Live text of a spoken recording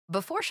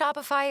Before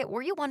Shopify,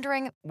 were you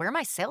wondering, where are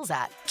my sales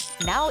at?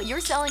 Now you're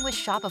selling with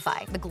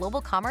Shopify, the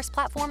global commerce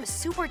platform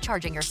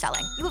supercharging your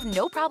selling. You have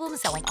no problem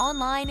selling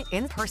online,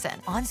 in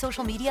person, on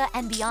social media,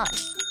 and beyond.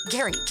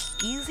 Gary,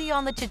 easy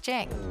on the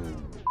cha-ching.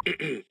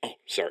 Oh,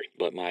 sorry,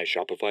 but my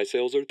Shopify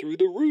sales are through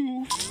the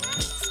roof.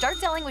 Start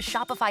selling with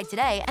Shopify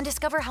today and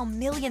discover how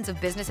millions of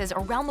businesses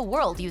around the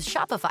world use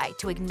Shopify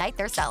to ignite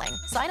their selling.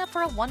 Sign up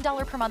for a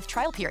 $1 per month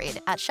trial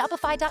period at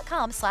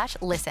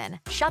shopify.com/listen.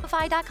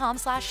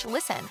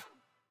 Shopify.com/listen.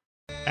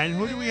 And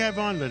who do we have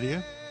on,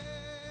 Lydia?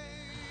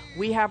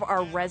 We have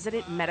our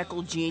resident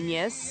medical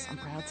genius.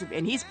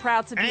 And he's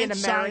proud to be an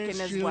American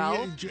as well.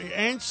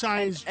 And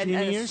science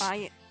genius.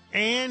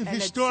 And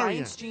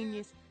historian. Science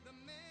genius.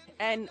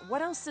 And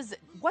what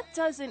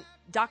doesn't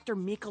Dr.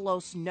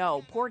 Mikolos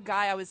know? Poor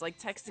guy, I was like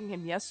texting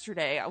him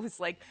yesterday. I was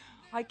like,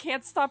 I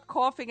can't stop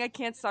coughing.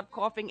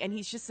 And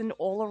he's just an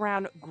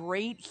all-around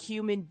great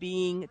human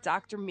being.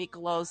 Dr.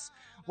 Mikolos,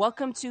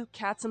 welcome to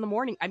Cats in the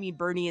Morning.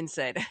 Bernie and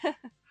Sid.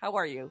 How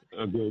are you?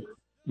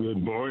 Good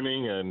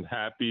morning and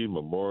happy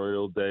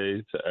Memorial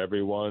Day to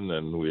everyone.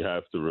 And we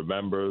have to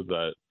remember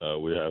that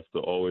we have to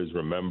always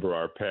remember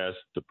our past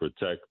to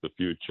protect the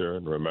future,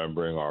 and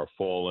remembering our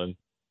fallen,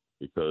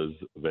 because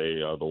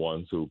they are the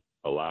ones who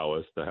allow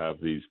us to have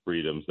these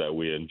freedoms that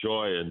we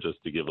enjoy. And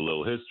just to give a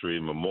little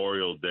history,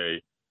 Memorial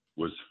Day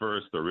was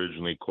first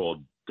originally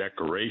called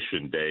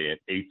Decoration Day in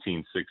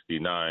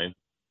 1869.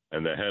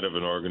 And the head of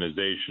an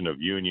organization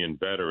of Union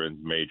veterans,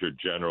 Major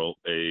General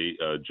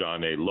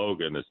John A.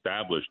 Logan,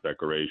 established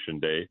Decoration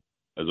Day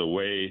as a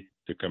way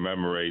to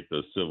commemorate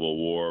the Civil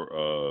War,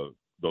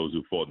 those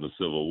who fought in the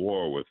Civil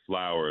War, with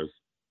flowers.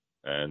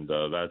 And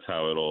that's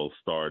how it all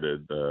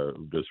started,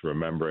 just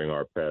remembering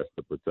our past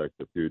to protect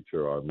the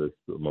future on this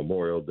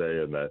Memorial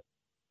Day, and that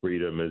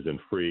freedom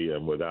isn't free.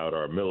 And without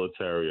our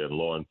military and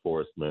law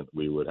enforcement,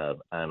 we would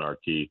have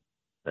anarchy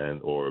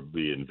or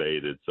be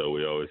invaded. So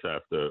we always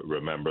have to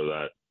remember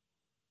that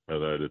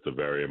it's a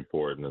very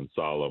important and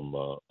solemn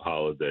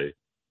holiday,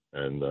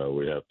 and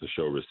we have to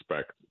show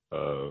respect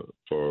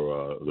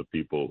for the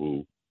people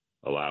who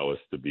allow us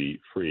to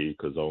be free,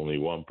 because only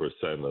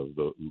 1% of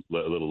a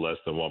little less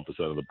than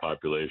 1% of the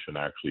population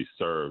actually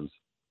serves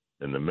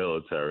in the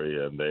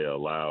military, and they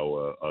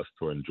allow us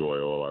to enjoy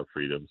all our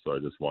freedoms. So I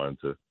just wanted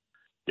to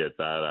get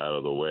that out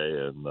of the way.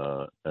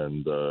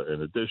 And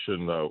in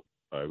addition,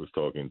 I was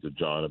talking to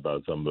John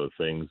about some of the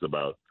things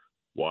about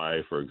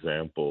why, for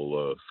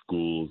example,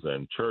 schools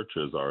and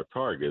churches are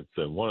targets.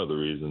 And one of the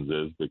reasons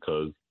is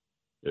because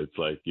it's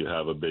like you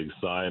have a big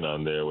sign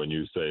on there when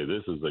you say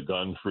this is a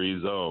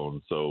gun-free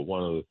zone. So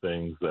one of the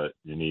things that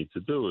you need to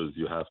do is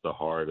you have to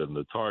harden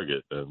the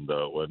target. And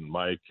when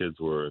my kids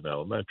were in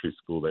elementary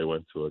school, they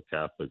went to a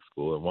Catholic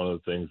school. And one of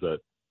the things that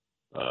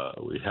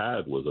we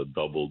had was a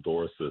double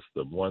door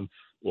system. Once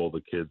all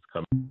the kids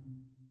come.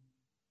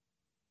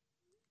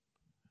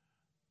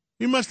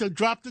 You must have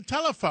dropped the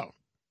telephone.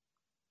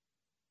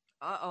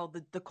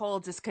 The call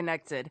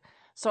disconnected.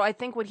 So I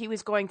think what he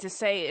was going to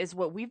say is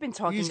what we've been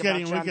talking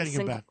about. We're getting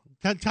him back.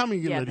 Tell me,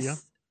 Lydia.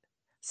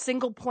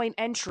 Single point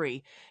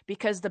entry,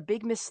 because the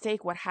big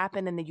mistake, what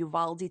happened in the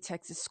Uvalde,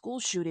 Texas school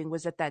shooting,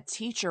 was that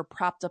teacher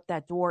propped up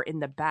that door in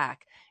the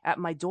back. At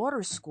my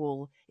daughter's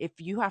school, if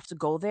you have to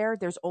go there,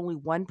 there's only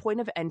one point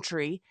of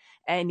entry,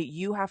 and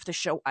you have to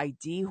show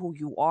ID, who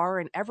you are,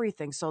 and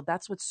everything. So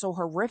that's what's so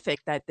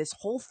horrific, that this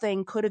whole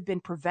thing could have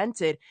been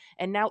prevented.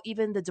 And now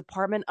even the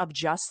Department of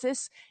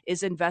Justice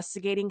is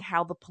investigating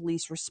how the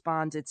police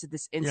responded to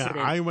this incident.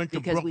 Yeah, I went to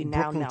Brooklyn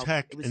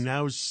Tech, and that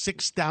was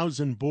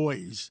 6,000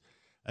 boys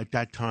at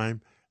that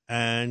time,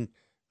 and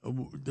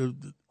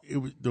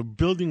the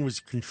building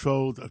was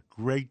controlled a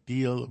great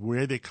deal of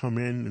where they come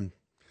in,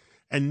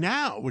 and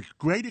now with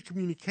greater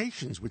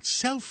communications, with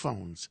cell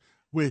phones,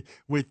 with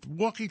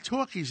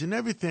walkie-talkies and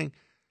everything,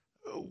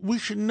 we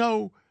should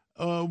know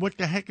what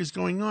the heck is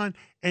going on.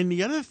 And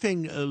the other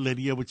thing,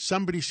 Lydia, which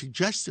somebody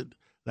suggested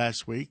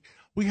last week,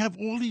 we have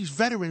all these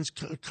veterans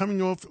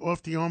coming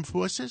off the armed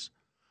forces.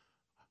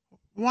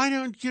 Why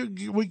don't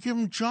we give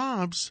them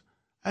jobs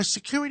as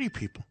security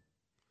people?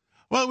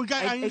 Well,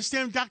 I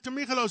understand Dr.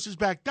 Mikolos is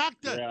back.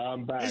 Doctor, yeah,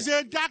 I'm back. Is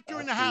there a doctor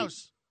in the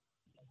house?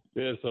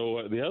 Yeah,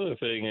 so the other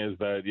thing is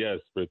that, yes,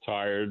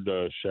 retired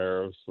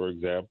sheriffs, for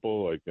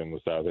example, like in the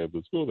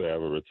Southampton school, they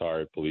have a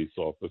retired police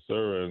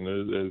officer, and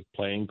is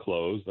plain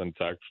clothes, and it's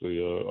actually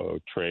a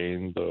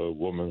trained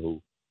woman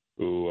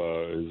who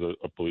is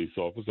a police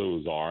officer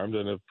who's armed,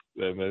 and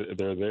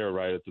they're there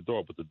right at the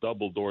door. But the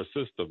double door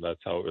system,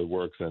 that's how it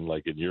works. And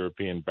like in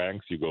European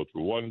banks, you go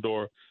through one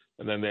door,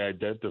 and then they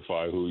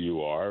identify who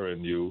you are,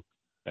 and you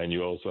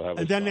also have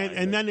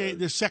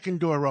the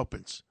second door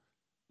opens.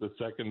 The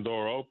second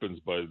door opens,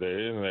 but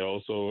they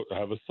also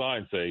have a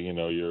sign saying,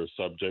 you're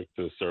subject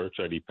to search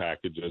any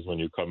packages when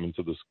you come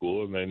into the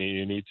school, and then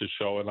you need to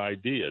show an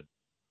ID,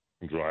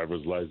 a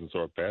driver's license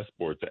or a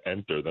passport, to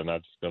enter. They're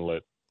not just going to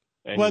let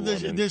Well,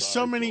 there's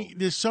so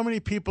many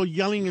people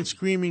yelling and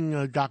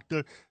screaming,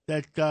 Doctor,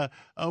 that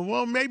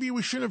well, maybe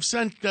we should have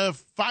sent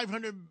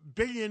 500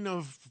 billion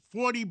or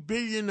 40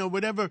 billion or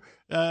whatever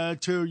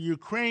to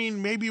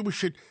Ukraine. Maybe we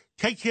should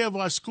take care of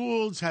our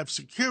schools, have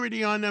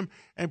security on them,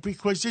 and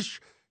because this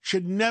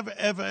should never,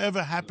 ever,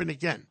 ever happen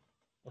again.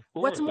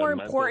 What's more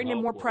important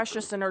and more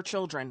precious than our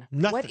children?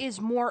 Nothing. What is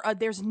more?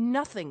 There's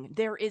nothing.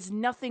 There is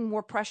nothing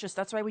more precious.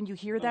 That's why when you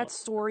hear that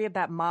story of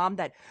that mom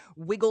that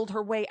wiggled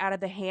her way out of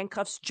the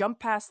handcuffs,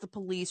 jumped past the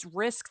police,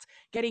 risked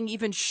getting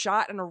even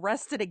shot and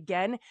arrested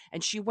again,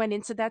 and she went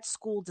into that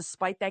school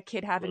despite that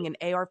kid having an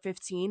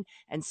AR-15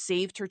 and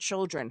saved her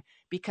children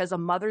because a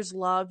mother's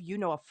love,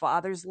 a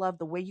father's love,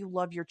 the way you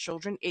love your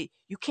children,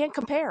 you can't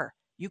compare.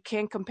 You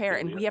can't compare,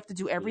 and we have to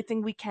do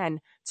everything we can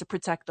to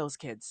protect those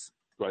kids.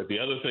 Right. The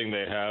other thing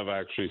they have,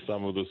 actually,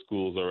 some of the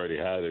schools already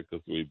had it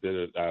because we did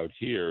it out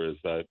here, is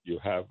that you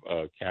have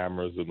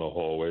cameras in the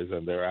hallways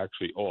and they're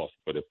actually off.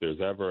 But if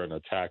there's ever an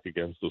attack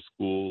against a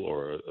school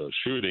or a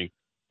shooting,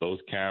 those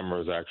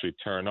cameras actually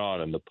turn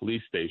on and the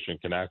police station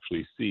can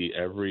actually see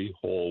every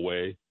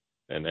hallway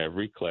and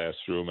every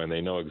classroom, and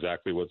they know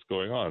exactly what's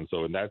going on.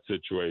 So in that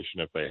situation,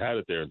 if they had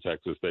it there in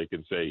Texas, they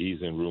can say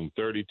he's in room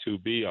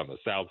 32B on the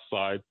south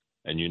side.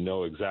 And you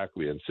know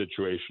exactly, and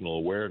situational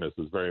awareness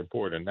is very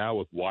important. Now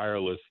with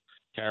wireless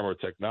camera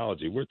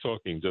technology, we're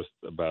talking just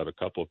about a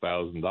couple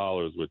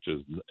 $1,000s, which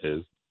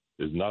is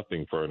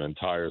nothing for an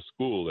entire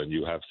school. And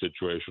you have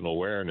situational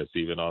awareness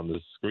even on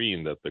the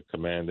screen that the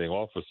commanding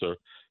officer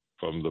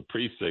from the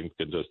precinct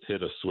can just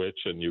hit a switch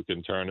and you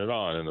can turn it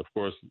on. And of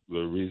course, the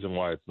reason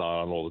why it's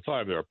not on all the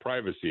time, there are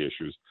privacy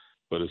issues.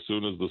 But as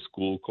soon as the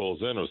school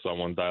calls in or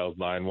someone dials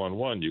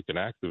 911, you can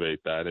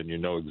activate that and you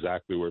know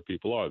exactly where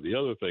people are. The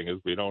other thing is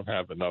we don't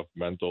have enough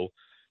mental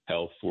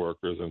health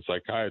workers and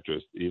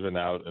psychiatrists. Even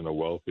out in a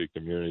wealthy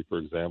community, for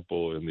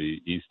example, in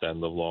the East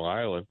End of Long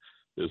Island,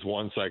 there's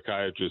one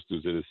psychiatrist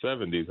who's in his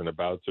 70s and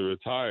about to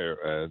retire,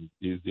 and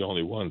he's the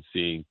only one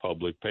seeing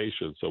public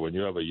patients. So when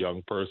you have a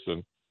young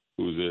person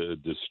who's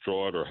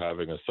distraught or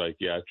having a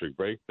psychiatric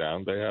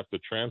breakdown, they have to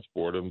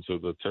transport him to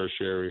the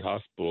tertiary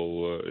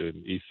hospital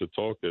in East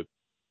Setauket.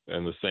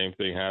 And the same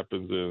thing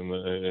happens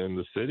in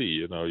the city.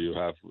 You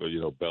have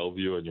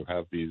Bellevue, and you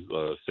have these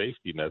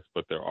safety nets,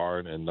 but there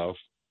aren't enough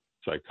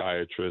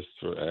psychiatrists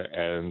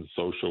and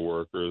social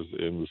workers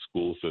in the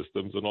school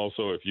systems. And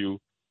also, if you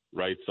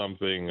write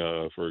something,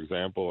 for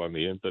example, on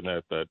the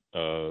internet that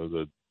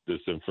the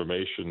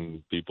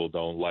disinformation people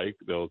don't like,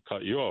 they'll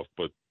cut you off.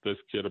 But this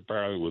kid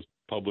apparently was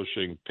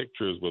publishing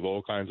pictures with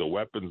all kinds of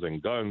weapons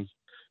and guns,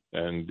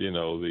 and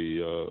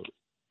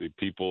the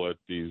people at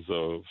these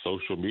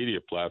social media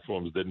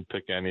platforms didn't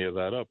pick any of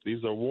that up.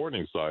 These are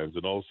warning signs.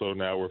 And also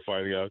now we're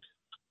finding out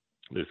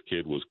this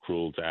kid was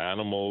cruel to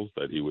animals,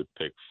 that he would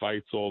pick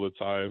fights all the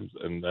time.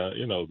 And,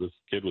 this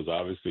kid was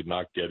obviously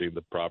not getting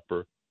the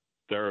proper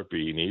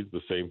therapy he needs. The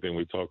same thing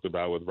we talked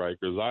about with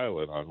Rikers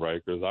Island. On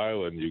Rikers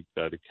Island, you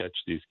got to catch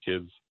these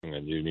kids,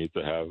 and you need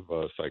to have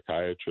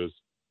psychiatrists,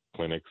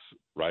 clinics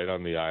right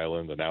on the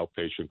island, an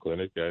outpatient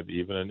clinic, and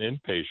even an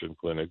inpatient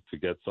clinic to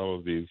get some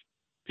of these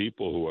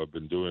people who have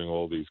been doing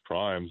all these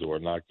crimes who are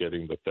not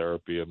getting the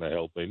therapy and the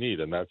help they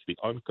need. And that's the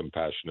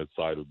uncompassionate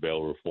side of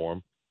bail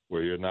reform,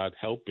 where you're not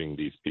helping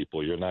these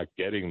people. You're not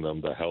getting them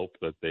the help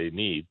that they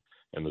need.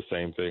 And the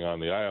same thing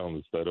on the island,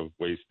 instead of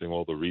wasting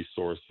all the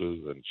resources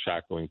and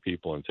shackling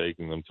people and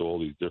taking them to all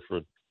these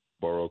different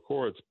borough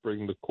courts,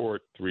 bring the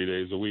court 3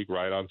 days a week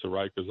right onto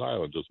Rikers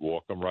Island. Just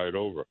walk them right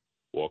over.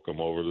 Walk them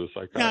over to the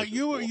psychiatrist. Now,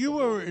 you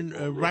were in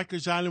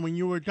Rikers Island when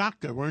you were a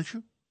doctor, weren't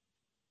you?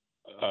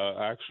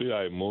 Actually,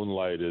 I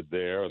moonlighted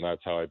there, and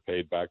that's how I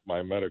paid back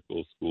my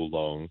medical school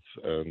loans.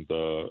 And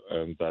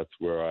that's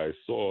where I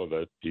saw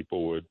that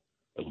people would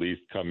at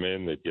least come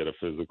in, they'd get a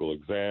physical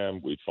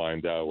exam. We'd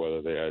find out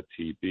whether they had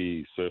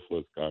TB,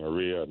 syphilis,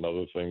 gonorrhea, and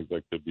other things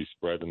that could be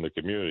spread in the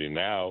community.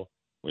 Now,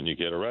 when you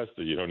get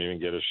arrested, you don't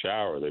even get a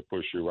shower. They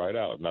push you right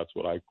out. And that's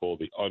what I call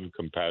the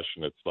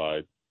uncompassionate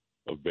side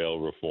of bail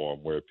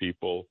reform, where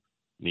people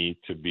need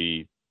to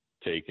be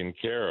taken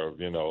care of.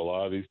 A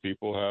lot of these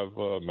people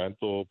have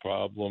mental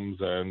problems,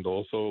 and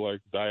also like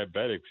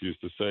diabetics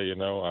used to say,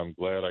 I'm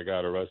glad I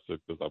got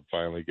arrested because I'm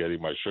finally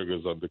getting my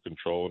sugars under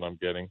control and I'm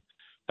getting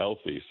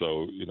healthy.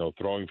 So,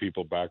 throwing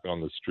people back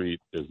on the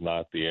street is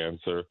not the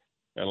answer.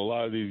 And a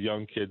lot of these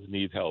young kids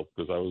need help,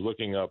 because I was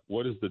looking up,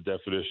 what is the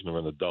definition of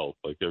an adult?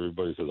 Like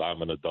everybody says,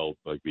 I'm an adult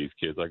like these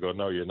kids. I go,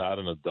 no, you're not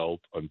an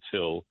adult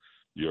until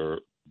your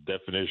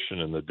definition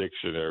in the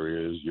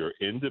dictionary is you're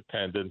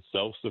independent,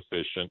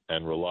 self-sufficient,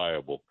 and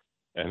reliable.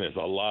 And there's a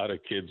lot of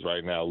kids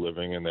right now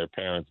living in their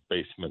parents'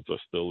 basements or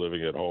still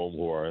living at home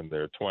who are in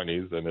their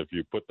 20s. And if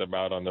you put them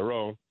out on their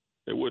own,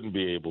 they wouldn't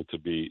be able to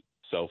be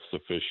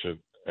self-sufficient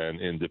and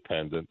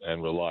independent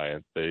and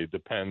reliant. They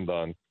depend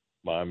on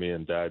mommy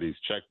and daddy's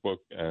checkbook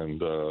and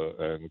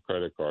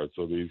credit card.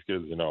 So these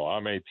kids,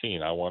 I'm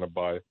 18. I want to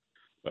buy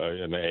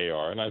an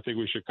AR, and I think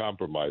we should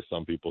compromise.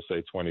 Some people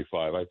say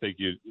 25. I think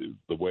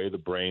the way the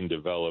brain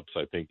develops,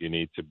 I think you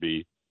need to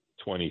be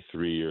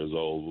 23 years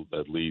old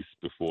at least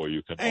before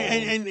you can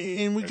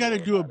and we got to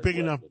do a big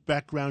enough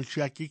background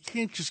check. You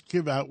can't just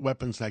give out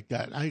weapons like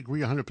that. I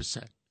agree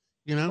 100%.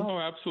 You know? No,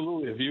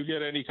 absolutely. If you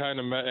get any kind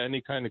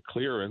of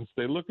clearance,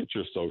 they look at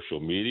your social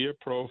media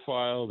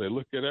profile. They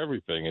look at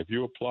everything. If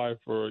you apply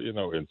for,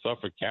 in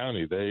Suffolk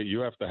County,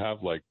 you have to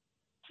have like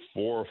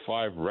 4 or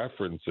 5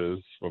 references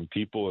from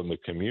people in the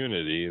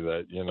community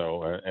that,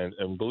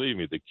 and believe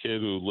me, the kid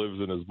who lives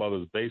in his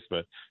mother's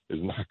basement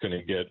is not going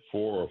to get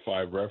 4 or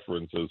 5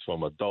 references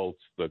from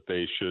adults that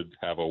they should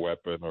have a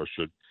weapon or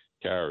should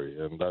carry.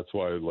 And that's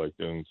why, like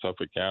in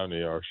Suffolk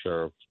County, our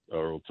Sheriff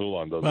Earl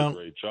Toulon does a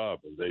great job.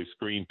 They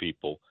screen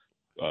people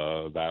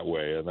that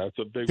way, and that's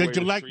a big way. Did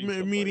you like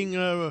meeting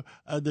the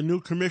new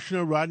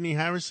commissioner, Rodney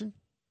Harrison?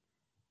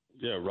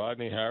 Yeah,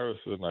 Rodney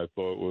Harrison, I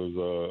thought was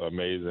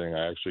amazing.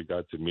 I actually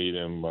got to meet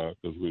him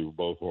because we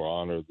both were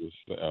honored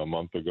a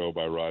month ago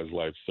by Rise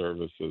Life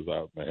Services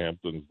out in the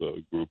Hamptons,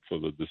 the group for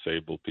the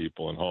disabled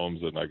people in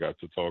homes, and I got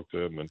to talk to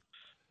him, and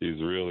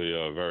he's really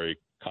a very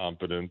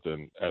competent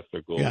and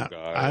ethical guy.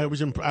 I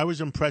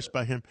was impressed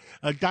by him.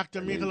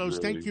 Dr.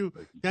 Michalos, really,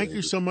 thank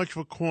you so much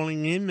for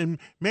calling in, and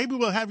maybe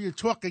we'll have you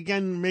talk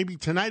again maybe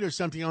tonight or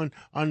something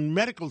on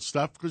medical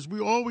stuff, because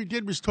all we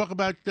did was talk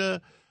about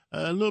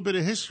a little bit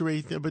of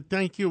history, but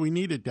thank you. We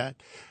needed that.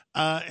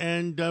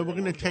 And we're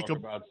going to take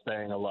about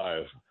staying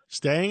alive.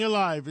 Staying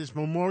alive is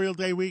Memorial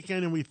Day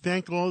weekend, and we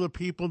thank all the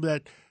people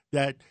that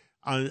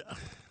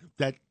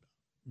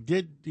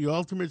did the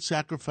ultimate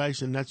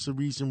sacrifice, and that's the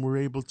reason we're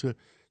able to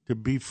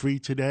be free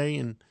today.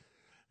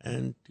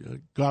 And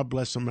God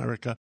bless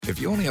America. If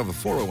you only have a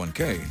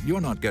 401k, you're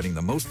not getting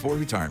the most for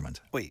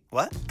retirement. Wait,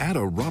 what? Add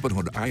a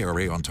Robinhood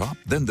IRA on top,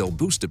 then they'll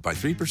boost it by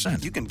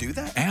 3%. You can do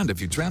that? And if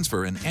you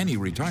transfer in any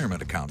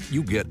retirement account,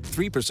 you get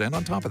 3%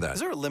 on top of that. Is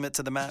there a limit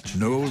to the match?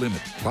 No limit.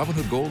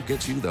 Robinhood Gold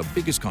gets you the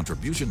biggest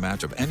contribution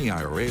match of any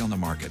IRA on the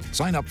market.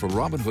 Sign up for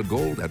Robinhood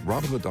Gold at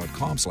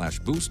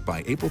Robinhood.com/boost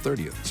by April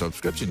 30th.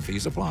 Subscription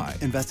fees apply.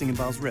 Investing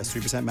involves risk.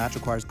 3% match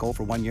requires gold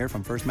for 1 year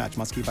from first match.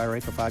 Must keep IRA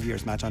for 5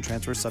 years. Match on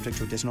transfers subject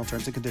to additional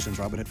terms and conditions.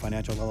 Robinhood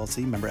Financial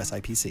LLC, member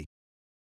SIPC.